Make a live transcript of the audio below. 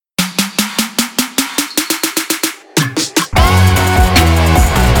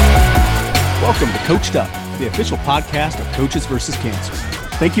Welcome to Coached Up, the official podcast of Coaches vs. Cancer.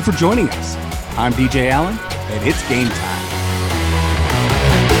 Thank you for joining us. I'm DJ Allen, and it's game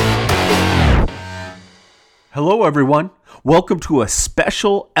time. Hello, everyone. Welcome to a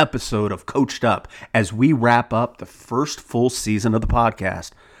special episode of Coached Up as we wrap up the first full season of the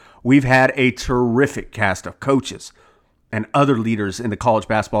podcast. We've had a terrific cast of coaches and other leaders in the college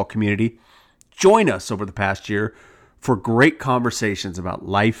basketball community join us over the past year for great conversations about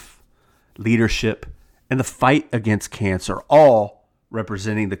life, leadership, and the fight against cancer, all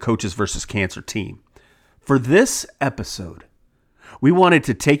representing the Coaches vs. Cancer team. For this episode, we wanted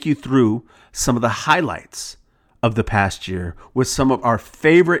to take you through some of the highlights of the past year with some of our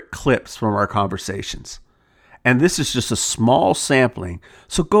favorite clips from our conversations. And this is just a small sampling,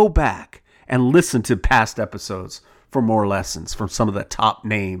 so go back and listen to past episodes for more lessons from some of the top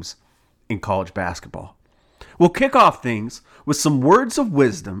names in college basketball. We'll kick off things with some words of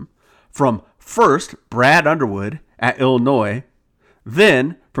wisdom from first Brad Underwood at Illinois,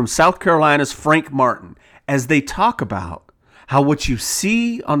 then from South Carolina's Frank Martin, as they talk about how what you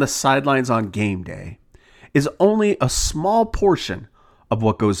see on the sidelines on game day is only a small portion of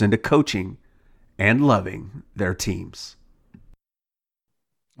what goes into coaching and loving their teams.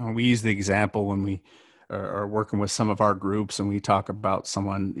 We use the example when we are working with some of our groups and we talk about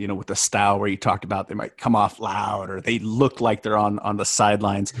someone, with the style where you talked about they might come off loud or they look like they're on the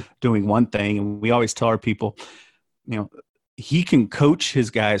sidelines doing one thing. And we always tell our people, he can coach his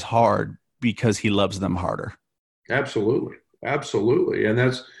guys hard because he loves them harder. Absolutely. Absolutely. And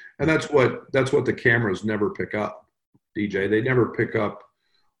that's what the cameras never pick up, DJ. They never pick up,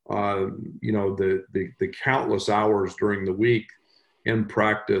 the countless hours during the week in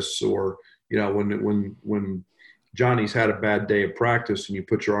practice, or when Johnny's had a bad day of practice and you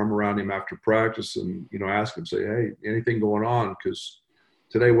put your arm around him after practice and, ask him, say, hey, anything going on? Because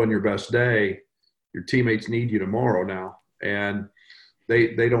today wasn't your best day. Your teammates need you tomorrow now. And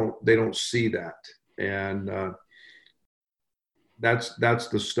they don't see that. And that's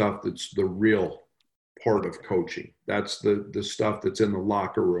the stuff that's the real part of coaching. That's the stuff that's in the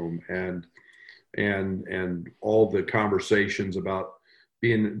locker room and all the conversations about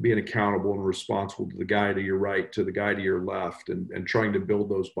being accountable and responsible to the guy to your right, to the guy to your left, and trying to build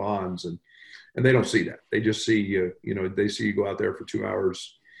those bonds. And they don't see that. They just see you, they see you go out there for 2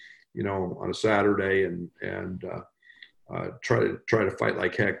 hours, on a Saturday and try to fight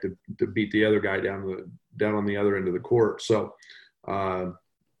like heck to beat the other guy down on the other end of the court. So the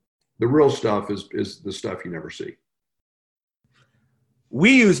real stuff is the stuff you never see.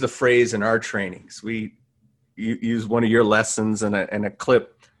 We use the phrase in our trainings. You use one of your lessons and a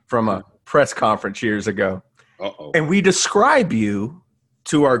clip from a press conference years ago. Uh-oh. And we describe you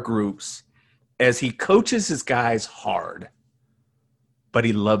to our groups as he coaches his guys hard, but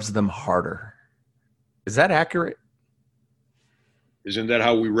he loves them harder. Is that accurate? Isn't that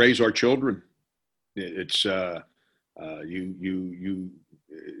how we raise our children? It's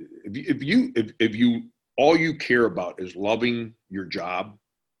if you all you care about is loving your job,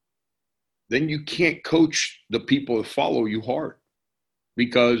 then you can't coach the people that follow you hard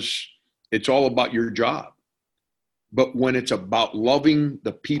because it's all about your job. But when it's about loving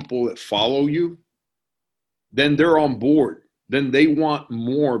the people that follow you, then they're on board. Then they want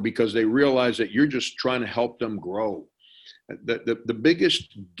more because they realize that you're just trying to help them grow. The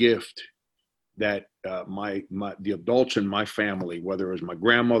biggest gift that the adults in my family, whether it was my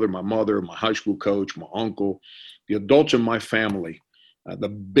grandmother, my mother, my high school coach, my uncle, the adults in my family, the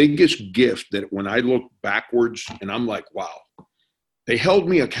biggest gift that when I look backwards and I'm like, wow, they held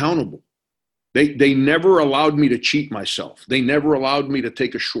me accountable. They never allowed me to cheat myself. They never allowed me to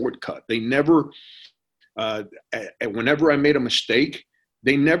take a shortcut. They never, whenever I made a mistake,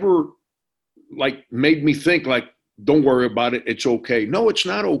 they never made me think don't worry about it. It's okay. No, it's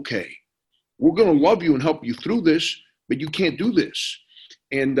not okay. We're going to love you and help you through this, but you can't do this.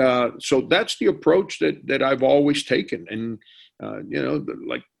 And so that's the approach that I've always taken. And, I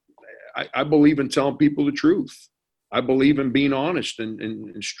believe in telling people the truth. I believe in being honest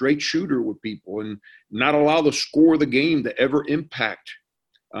and straight shooter with people and not allow the score of the game to ever impact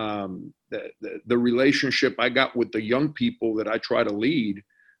the relationship I got with the young people that I try to lead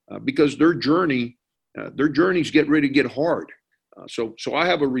because their journeys get ready to get hard. So I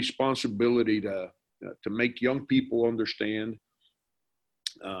have a responsibility to make young people understand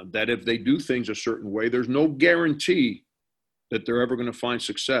that if they do things a certain way, there's no guarantee that they're ever going to find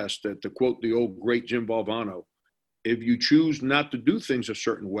success. That, to quote the old great Jim Valvano, if you choose not to do things a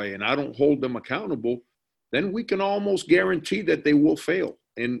certain way and I don't hold them accountable, then we can almost guarantee that they will fail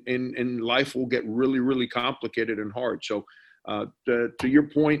and life will get really, really complicated and hard. So To your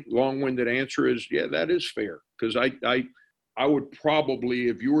point, long-winded answer is, yeah, that is fair. Because I would probably,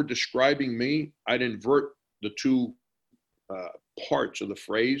 if you were describing me, I'd invert the two parts of the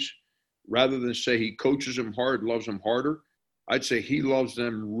phrase. Rather than say he coaches them hard, loves them harder, I'd say he loves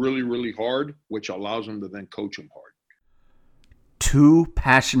them really, really hard, which allows him to then coach them hard. Two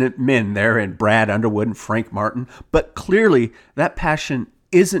passionate men there in Brad Underwood and Frank Martin, but clearly that passion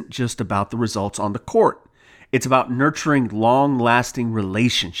isn't just about the results on the court. It's about nurturing long-lasting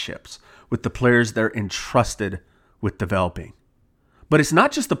relationships with the players they're entrusted with developing. But it's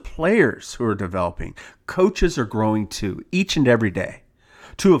not just the players who are developing. Coaches are growing too, each and every day.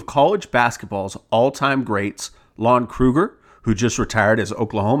 Two of college basketball's all-time greats, Lon Kruger, who just retired as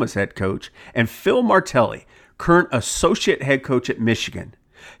Oklahoma's head coach, and Phil Martelli, current associate head coach at Michigan,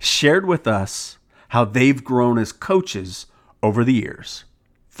 shared with us how they've grown as coaches over the years.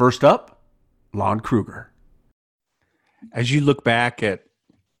 First up, Lon Kruger. As you look back at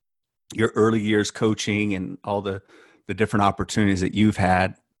your early years coaching and all the different opportunities that you've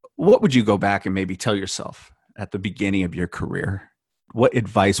had, what would you go back and maybe tell yourself at the beginning of your career? What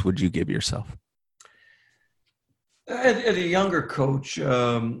advice would you give yourself? As a younger coach,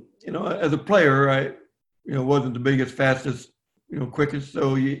 as a player, I wasn't the biggest, fastest, quickest.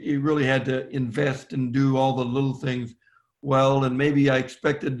 So you really had to invest and do all the little things well. And maybe I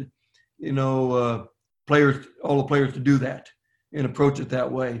expected, all the players to do that and approach it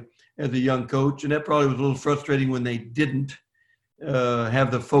that way as a young coach. And that probably was a little frustrating when they didn't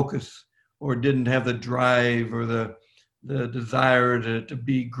have the focus or didn't have the drive or the desire to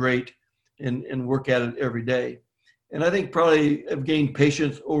be great and work at it every day. And I think probably I've gained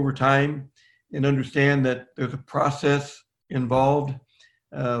patience over time and understand that there's a process involved.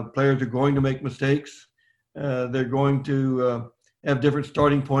 Players are going to make mistakes. They're going to have different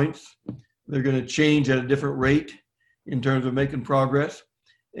starting points. They're going to change at a different rate in terms of making progress.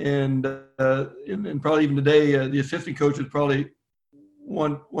 And probably even today, the assistant coaches probably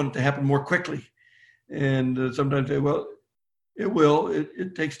want it to happen more quickly. And sometimes say, well, it will.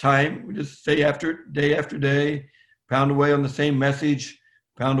 It takes time. We just stay after it, day after day, pound away on the same message,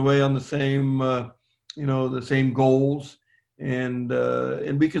 pound away on the same, the same goals, and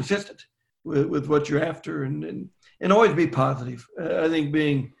be consistent with what you're after, and always be positive. I think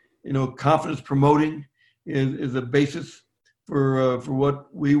being, confidence promoting is a basis for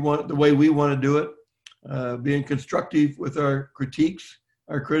what we want, the way we want to do it. Being constructive with our critiques,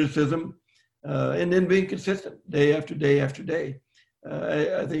 our criticism. And then being consistent day after day after day.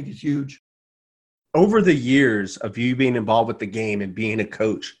 I think it's huge. Over the years of you being involved with the game and being a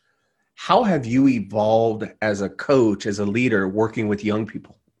coach, how have you evolved as a coach, as a leader, working with young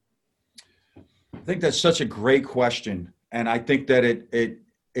people? I think that's such a great question. And I think that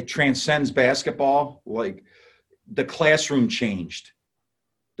it transcends basketball. Like, the classroom changed.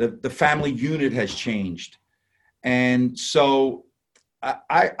 The family unit has changed. And so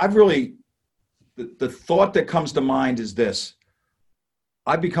I've really, the thought that comes to mind is this: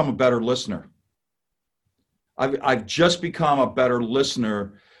 I've become a better listener. I've just become a better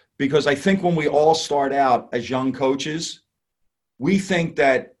listener, because I think when we all start out as young coaches, we think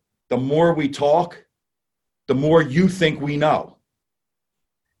that the more we talk, the more you think we know.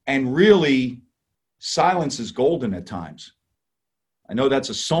 And really, silence is golden at times. I know that's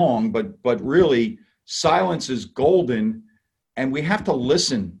a song, but really, silence is golden, and we have to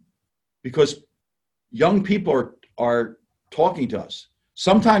listen, because young people are talking to us.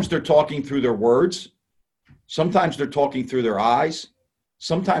 Sometimes they're talking through their words. Sometimes they're talking through their eyes.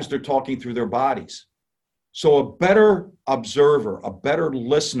 Sometimes they're talking through their bodies. So a better observer, a better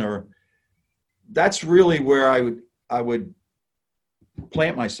listener, that's really where I would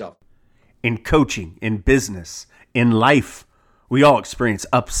plant myself. In coaching, in business, in life, we all experience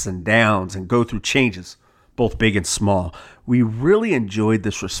ups and downs and go through changes, both big and small. We really enjoyed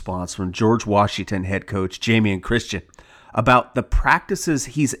this response from George Washington head coach Jamion Christian about the practices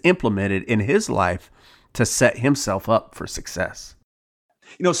he's implemented in his life to set himself up for success.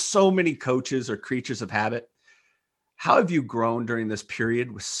 So many coaches are creatures of habit. How have you grown during this period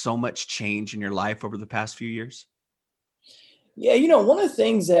with so much change in your life over the past few years? Yeah, one of the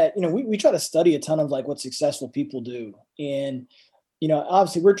things that, we try to study a ton of like what successful people do. And,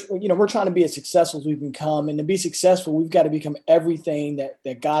 obviously we're trying to be as successful as we can become. And to be successful, we've got to become everything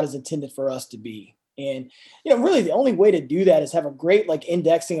that God has intended for us to be. And, really the only way to do that is have a great like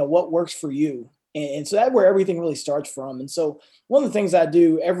indexing of what works for you. And so that's where everything really starts from. And so one of the things I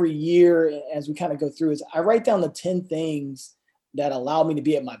do every year as we kind of go through is I write down the 10 things that allow me to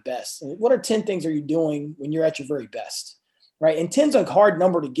be at my best. And what are 10 things are you doing when you're at your very best? right? And 10's a hard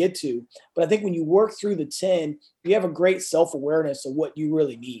number to get to, but I think when you work through the 10, you have a great self-awareness of what you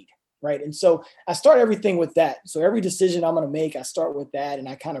really need, right? And so I start everything with that. So every decision I'm going to make, I start with that, and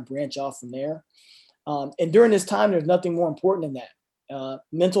I kind of branch off from there. And during this time, there's nothing more important than that.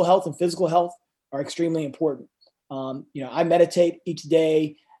 Mental health and physical health are extremely important. I meditate each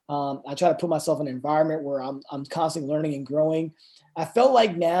day. I try to put myself in an environment where I'm constantly learning and growing. I felt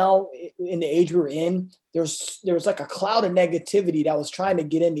like now in the age we're in, there was like a cloud of negativity that was trying to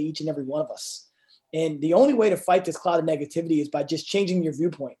get into each and every one of us. And the only way to fight this cloud of negativity is by just changing your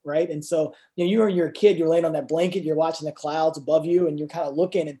viewpoint, right? And so, you're a kid, you're laying on that blanket, you're watching the clouds above you, and you're kind of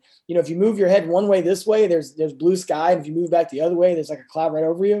looking. And, if you move your head one way this way, there's blue sky. And if you move back the other way, there's like a cloud right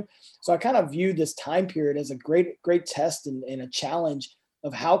over you. So I kind of viewed this time period as a great test and a challenge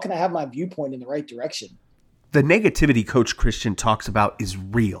of how can I have my viewpoint in the right direction. The negativity Coach Christian talks about is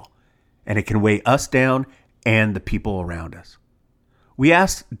real, and it can weigh us down and the people around us. We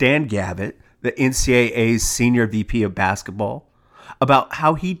asked Dan Gavitt, the NCAA's Senior VP of Basketball, about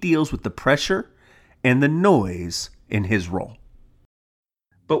how he deals with the pressure and the noise in his role.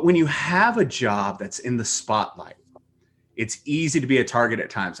 But when you have a job that's in the spotlight, it's easy to be a target at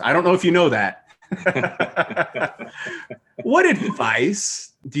times. I don't know if you know that. What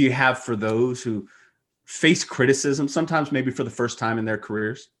advice do you have for those who face criticism, sometimes maybe for the first time in their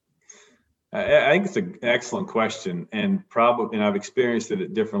careers? I think it's an excellent question, and I've experienced it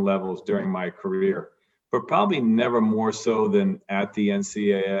at different levels during my career, but probably never more so than at the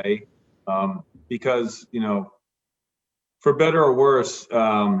NCAA, because for better or worse,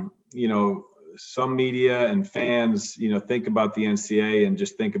 some media and fans, think about the NCAA and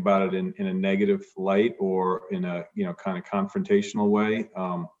just think about it in a negative light or in a kind of confrontational way,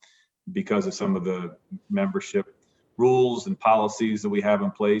 because of some of the membership rules and policies that we have in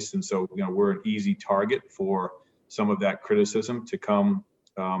place. And so, we're an easy target for some of that criticism to come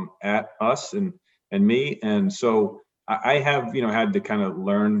at us and me. And so I have, had to kind of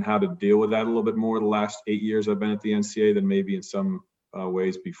learn how to deal with that a little bit more the last 8 years I've been at the NCAA than maybe in some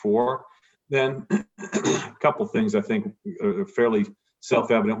ways before. Then a couple things I think are fairly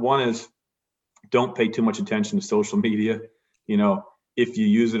self-evident. One is don't pay too much attention to social media. If you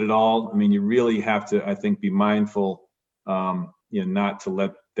use it at all, you really have to, I think, be mindful, not to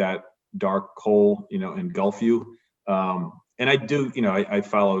let that dark hole, engulf you. And I do, I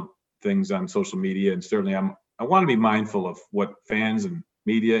follow things on social media, and certainly I want to be mindful of what fans and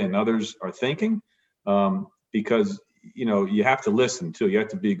media and others are thinking, because, you have to listen too. You have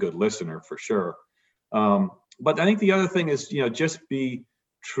to be a good listener for sure. But I think the other thing is, just be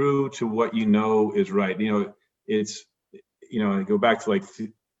true to what is right. It's, go back to like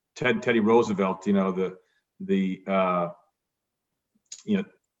Teddy Roosevelt,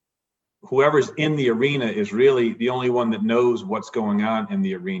 whoever's in the arena is really the only one that knows what's going on in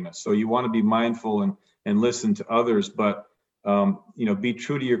the arena. So you want to be mindful and listen to others, but, be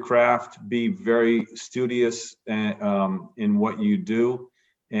true to your craft, be very studious in what you do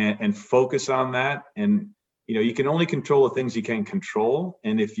and focus on that. And, you can only control the things you can control.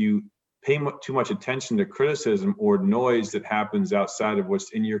 And if you pay too much attention to criticism or noise that happens outside of what's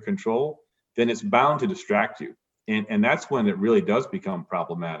in your control, then it's bound to distract you. And that's when it really does become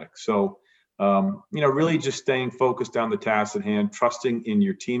problematic. So, really just staying focused on the task at hand, trusting in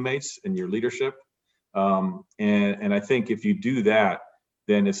your teammates and your leadership. And I think if you do that,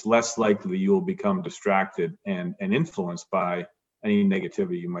 then it's less likely you will become distracted and influenced by any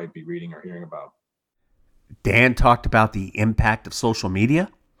negativity you might be reading or hearing about. Dan talked about the impact of social media,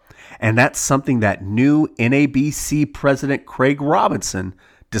 and that's something that new NABC President Craig Robinson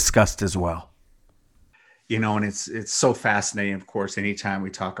discussed as well. And it's so fascinating, of course, anytime we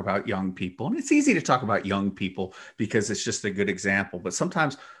talk about young people. And it's easy to talk about young people because it's just a good example. But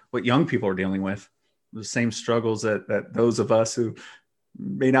sometimes what young people are dealing with, the same struggles that those of us who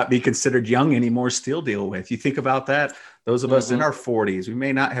may not be considered young anymore still deal with. You think about that, those of us in our 40s, we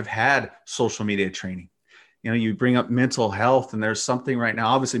may not have had social media training. You bring up mental health, and there's something right now,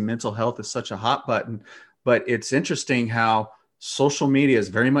 obviously mental health is such a hot button, but it's interesting how social media is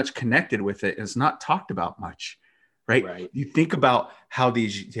very much connected with it. It's not talked about much, right? You think about how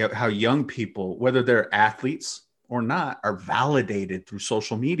young people, whether they're athletes or not, are validated through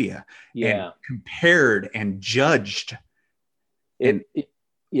social media and compared and judged. DJ,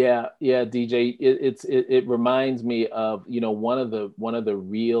 it reminds me of, one of the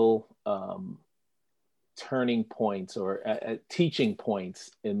real turning points or teaching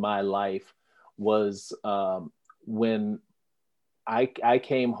points in my life was when I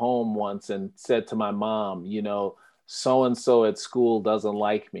came home once and said to my mom, so-and-so at school doesn't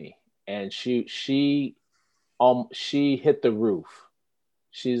like me. And she she hit the roof.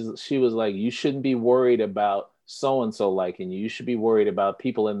 She was like, you shouldn't be worried about so-and-so liking you. You should be worried about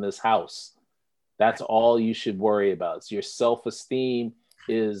people in this house. That's all you should worry about. So your self-esteem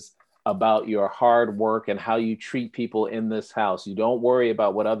is about your hard work and how you treat people in this house. You don't worry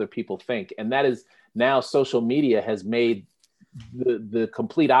about what other people think. And that is now social media has made the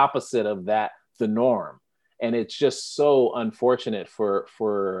complete opposite of that the norm. And it's just so unfortunate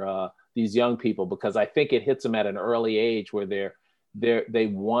for these young people, because I think it hits them at an early age where they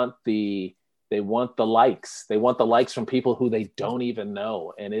want the likes. They want the likes from people who they don't even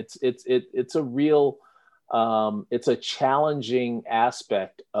know. And it's a real, it's a challenging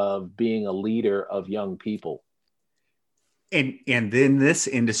aspect of being a leader of young people. And then this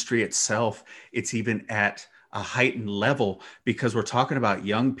industry itself, it's even at a heightened level, because we're talking about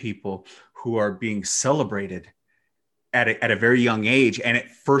young people who are being celebrated at a very young age. And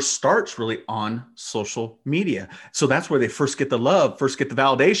it first starts really on social media. So that's where they first get the love, first get the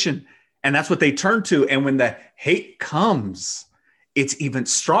validation. And that's what they turn to. And when the hate comes, it's even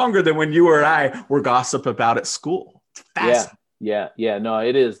stronger than when you or I were gossip about at school. It's fascinating. Yeah. No,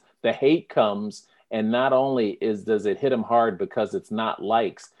 it is. The hate comes, and not only does it hit them hard because it's not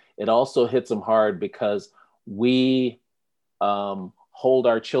likes, it also hits them hard because we hold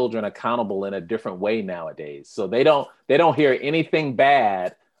our children accountable in a different way nowadays. So they don't hear anything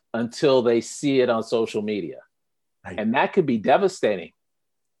bad until they see it on social media. Right. And that could be devastating.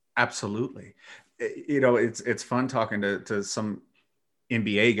 Absolutely. It's fun talking to some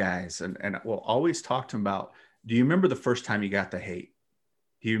NBA guys, and we'll always talk to them about, do you remember the first time you got the hate?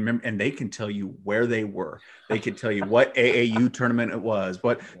 Do you remember? And they can tell you where they were. They can tell you what AAU tournament it was,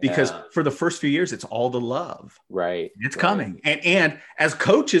 because for the first few years, it's all the love. Right. It's coming. And as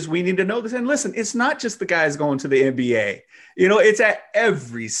coaches, we need to know this. And listen, it's not just the guys going to the NBA. It's at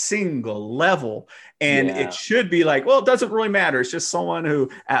every single level. And it should be like, well, it doesn't really matter. It's just someone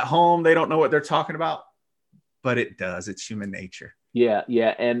who at home, they don't know what they're talking about, but it does. It's human nature. Yeah.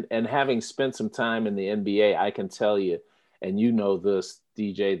 And having spent some time in the NBA, I can tell you, and you know this,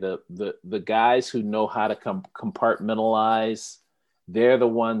 DJ, the guys who know how to compartmentalize, they're the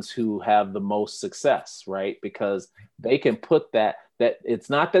ones who have the most success, right? Because they can put that it's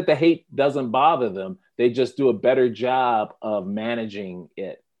not that the hate doesn't bother them. They just do a better job of managing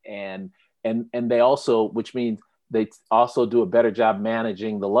it. And they also, which means they also do a better job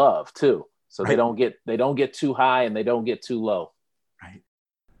managing the love too. So they don't get too high and they don't get too low. Right.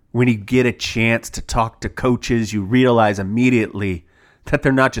 When you get a chance to talk to coaches, you realize immediately that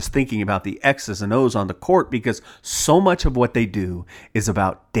they're not just thinking about the X's and O's on the court, because so much of what they do is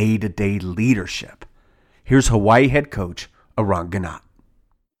about day-to-day leadership. Here's Hawaii head coach Eran Ganot.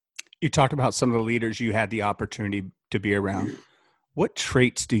 You talked about some of the leaders you had the opportunity to be around. What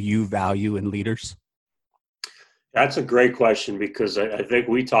traits do you value in leaders? That's a great question, because I think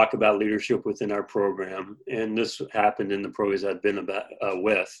we talk about leadership within our program, and this happened in the programs I've been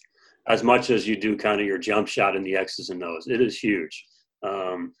with, as much as you do kind of your jump shot in the X's and O's. It is huge.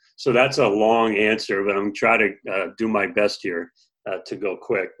 So that's a long answer, but I'm trying to do my best here to go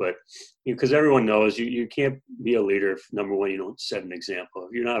quick. But because everyone knows you can't be a leader if, number one, you don't set an example.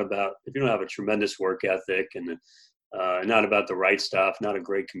 If you don't have a tremendous work ethic and not about the right stuff, not a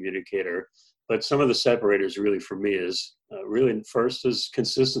great communicator. But some of the separators really for me is really first is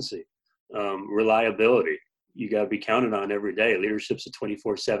consistency, reliability. You got to be counted on every day. Leadership's a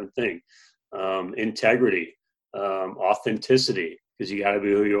 24/7 thing. Integrity, authenticity, because you got to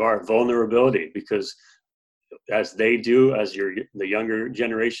be who you are. Vulnerability, because as they do, as the younger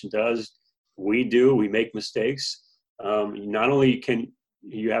generation does, we make mistakes. Not only can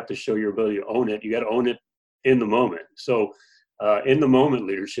you have to show your ability to own it, you got to own it in the moment. So in the moment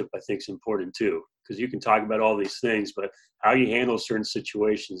leadership, I think, is important too, because you can talk about all these things, but how you handle certain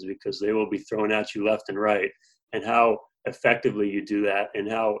situations, because they will be thrown at you left and right, and how effectively you do that and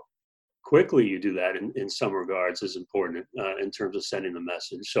how quickly you do that in some regards is important in terms of sending the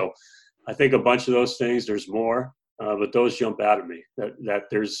message. So I think a bunch of those things, there's more, but those jump out at me, that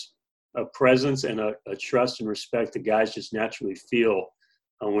there's a presence and a trust and respect that guys just naturally feel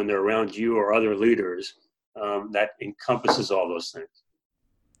when they're around you or other leaders, that encompasses all those things.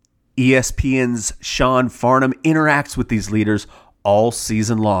 ESPN's Sean Farnham interacts with these leaders all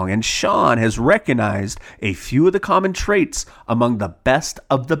season long, and Sean has recognized a few of the common traits among the best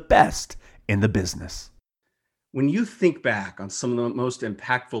of the best in the business. When you think back on some of the most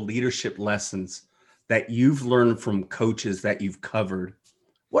impactful leadership lessons that you've learned from coaches that you've covered,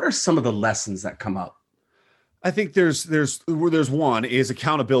 what are some of the lessons that come up? I think there's one is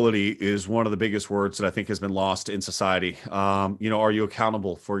accountability is one of the biggest words that I think has been lost in society. Are you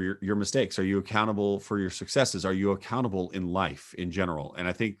accountable for your mistakes? Are you accountable for your successes? Are you accountable in life in general? And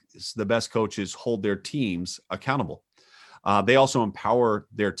I think the best coaches hold their teams accountable. They also empower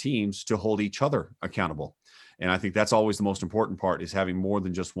their teams to hold each other accountable. And I think that's always the most important part, is having more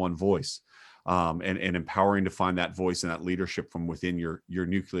than just one voice. And empowering to find that voice and that leadership from within your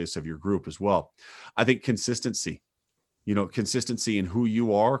nucleus of your group as well. I think consistency in who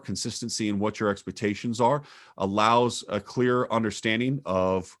you are, consistency in what your expectations are, allows a clear understanding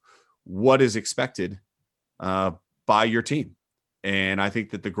of what is expected by your team. And I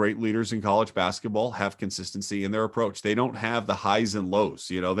think that the great leaders in college basketball have consistency in their approach. They don't have the highs and lows.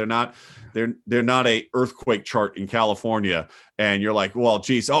 They're not a earthquake chart in California. And you're like, well,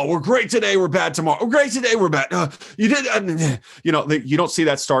 geez, we're great today, we're bad tomorrow. We're great today, we're bad. You don't see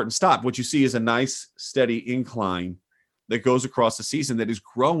that start and stop. What you see is a nice, steady incline that goes across the season that is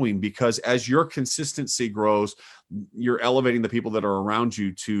growing, because as your consistency grows, you're elevating the people that are around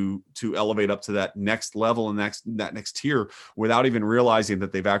you to elevate up to that next level and that next tier without even realizing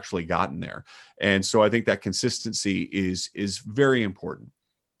that they've actually gotten there. And so I think that consistency is very important.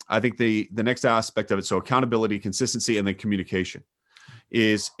 I think the next aspect of it, so accountability, consistency, and then communication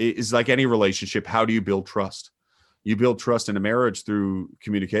is like any relationship. How do you build trust? You build trust in a marriage through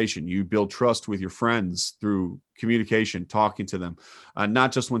communication. You build trust with your friends through communication, talking to them,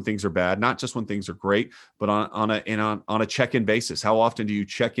 not just when things are bad, not just when things are great, but on a check-in basis. How often do you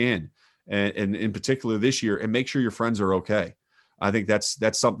check in, and in particular this year, and make sure your friends are okay? I think that's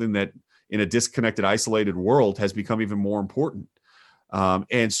something that in a disconnected, isolated world has become even more important.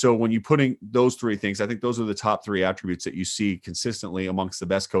 And so when you're putting those three things, I think those are the top three attributes that you see consistently amongst the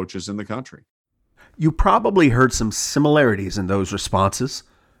best coaches in the country. You probably heard some similarities in those responses: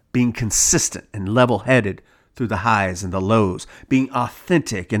 being consistent and level-headed through the highs and the lows, being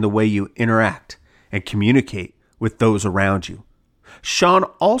authentic in the way you interact and communicate with those around you. Sean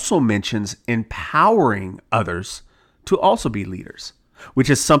also mentions empowering others to also be leaders, which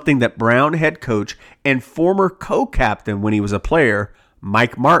is something that Brown head coach and former co-captain when he was a player,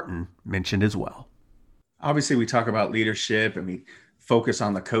 Mike Martin, mentioned as well. Obviously, we talk about leadership and we focus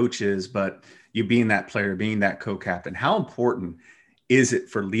on the coaches, but you being that player, being that co-captain, how important is it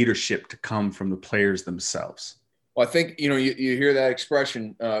for leadership to come from the players themselves? Well, I think, you hear that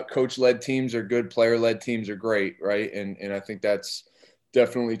expression, coach-led teams are good, player-led teams are great, right? And I think that's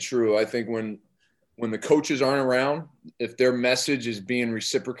definitely true. I think when the coaches aren't around, if their message is being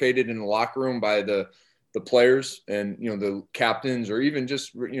reciprocated in the locker room by the players and, the captains or even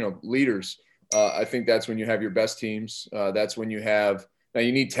just, leaders, I think that's when you have your best teams. That's when you have – now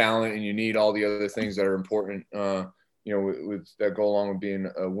you need talent and you need all the other things that are important, with that go along with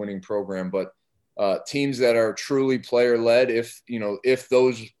being a winning program. But teams that are truly player-led, if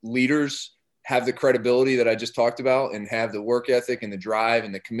those leaders have the credibility that I just talked about and have the work ethic and the drive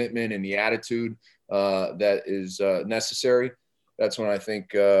and the commitment and the attitude that is necessary, that's when I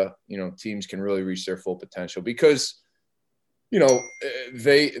think, teams can really reach their full potential, because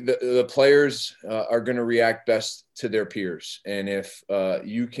the players are going to react best to their peers. And if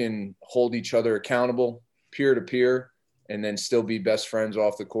you can hold each other accountable peer to peer and then still be best friends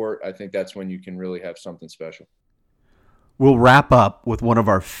off the court, I think that's when you can really have something special. We'll wrap up with one of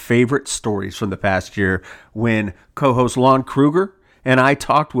our favorite stories from the past year when co-host Lon Kruger and I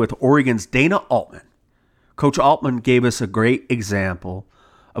talked with Oregon's Dana Altman. Coach Altman gave us a great example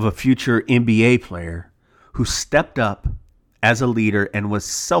of a future NBA player who stepped up as a leader and was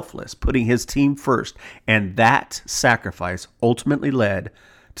selfless, putting his team first. And that sacrifice ultimately led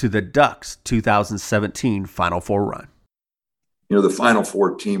to the Ducks' 2017 Final Four run. The Final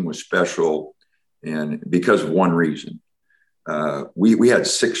Four team was special, and because of one reason. We had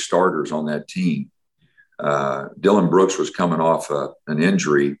 6 starters on that team. Dylan Brooks was coming off an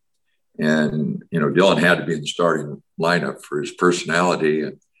injury, and, Dylan had to be in the starting lineup for his personality.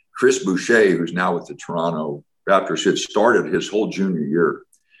 And Chris Boucher, who's now with the Toronto Raptors, had started his whole junior year.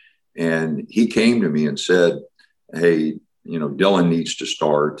 And he came to me and said, hey, Dylan needs to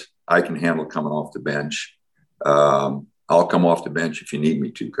start. I can handle coming off the bench. I'll come off the bench if you need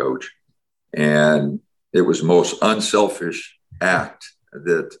me to, coach. And it was the most unselfish act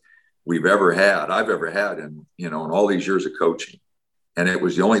that I've ever had in all these years of coaching. And it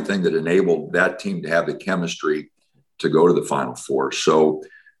was the only thing that enabled that team to have the chemistry to go to the Final Four. So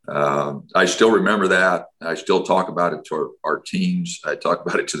I still remember that. I still talk about it to our teams. I talk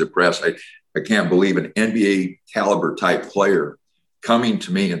about it to the press. I can't believe an NBA caliber type player coming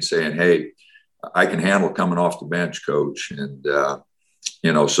to me and saying, hey, I can handle coming off the bench, coach. And,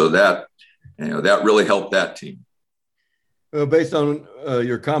 so that, that really helped that team. Based on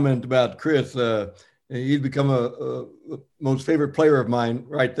your comment about Chris, he'd become a most favorite player of mine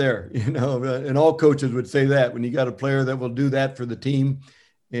right there. And all coaches would say that when you got a player that will do that for the team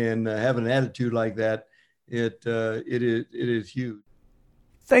and have an attitude like that, it is huge.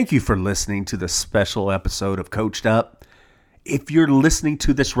 Thank you for listening to the special episode of Coached Up. If you're listening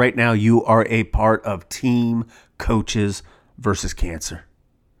to this right now, you are a part of Team Coaches versus Cancer.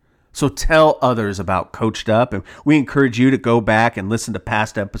 So tell others about Coached Up, and we encourage you to go back and listen to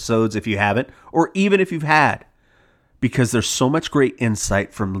past episodes if you haven't, or even if you've had, because there's so much great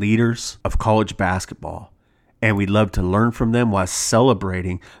insight from leaders of college basketball, and we'd love to learn from them while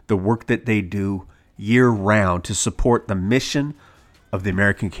celebrating the work that they do year-round to support the mission of the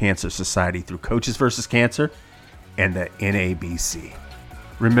American Cancer Society through Coaches versus Cancer and the NABC.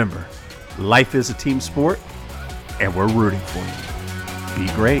 Remember, life is a team sport, and we're rooting for you.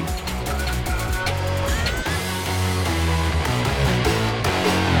 Be great.